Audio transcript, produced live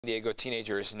Diego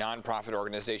teenager's nonprofit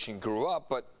organization grew up,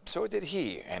 but so did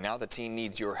he, and now the teen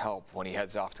needs your help when he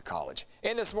heads off to college.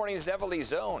 In this morning's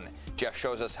zevely-zone, Jeff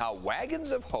shows us how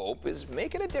Wagons of Hope is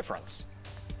making a difference.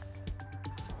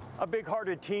 A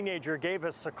big-hearted teenager gave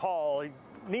us a call. He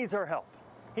needs our help.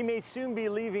 He may soon be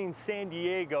leaving San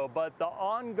Diego, but the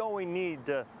ongoing need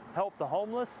to help the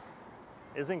homeless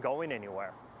isn't going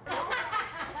anywhere.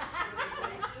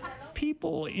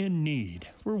 People in need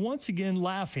were once again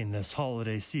laughing this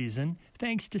holiday season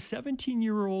thanks to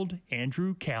 17-year-old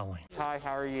Andrew Cowling. Hi,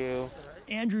 how are you?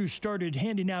 Andrew started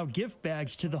handing out gift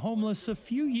bags to the homeless a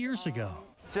few years ago.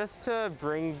 Just to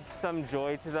bring some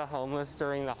joy to the homeless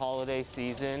during the holiday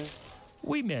season.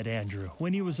 We met Andrew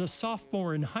when he was a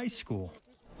sophomore in high school.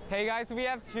 Hey guys, we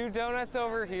have 2 donuts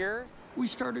over here. We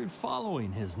started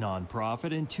following his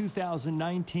nonprofit in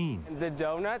 2019. The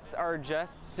donuts are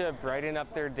just to brighten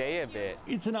up their day a bit.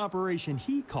 It's an operation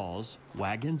he calls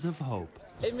Wagons of Hope.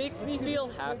 It makes me feel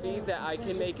happy that I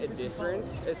can make a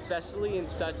difference, especially in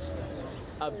such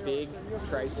a big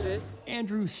crisis.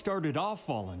 Andrew started off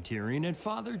volunteering at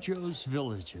Father Joe's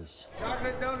Villages.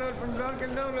 Chocolate donut from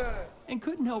Dunkin' Donuts. And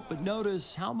couldn't help but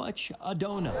notice how much a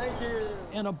donut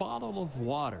and a bottle of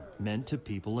water meant to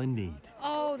people in need.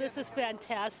 Oh, this is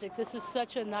fantastic. This is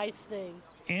such a nice thing.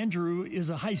 Andrew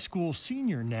is a high school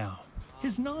senior now.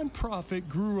 His nonprofit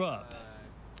grew up,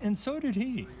 and so did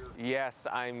he. Yes,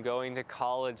 I'm going to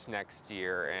college next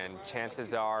year, and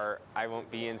chances are I won't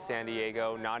be in San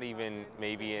Diego, not even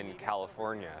maybe in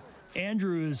California.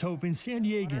 Andrew is hoping San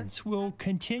Diegans will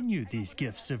continue these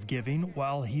gifts of giving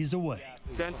while he's away.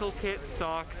 Dental kits,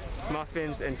 socks,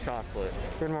 muffins, and chocolate.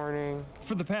 Good morning.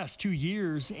 For the past 2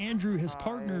 years, Andrew has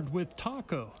partnered with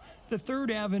Taco, the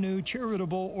 3rd Avenue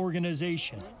charitable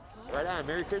organization. Right on,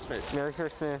 Merry Christmas. Merry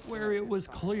Christmas. Where it was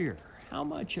clear how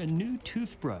much a new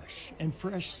toothbrush and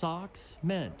fresh socks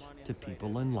meant to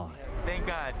people in line. Thank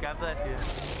God. God bless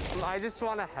you. I just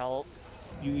want to help.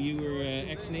 You were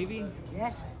ex-Navy?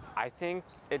 Yes. I think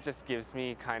it just gives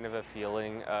me kind of a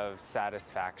feeling of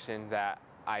satisfaction that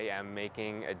I am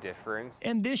making a difference.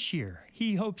 And this year,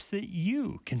 he hopes that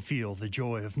you can feel the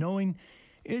joy of knowing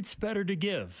it's better to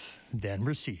give than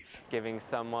receive. Giving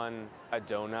someone a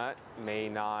donut may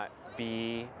not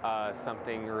be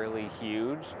something really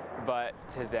huge, but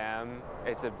to them,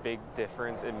 it's a big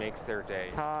difference. It makes their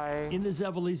day. Hi. In the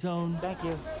Zevely-zone, Thank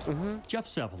you. Jeff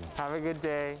Zevely. Have a good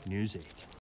day. News 8.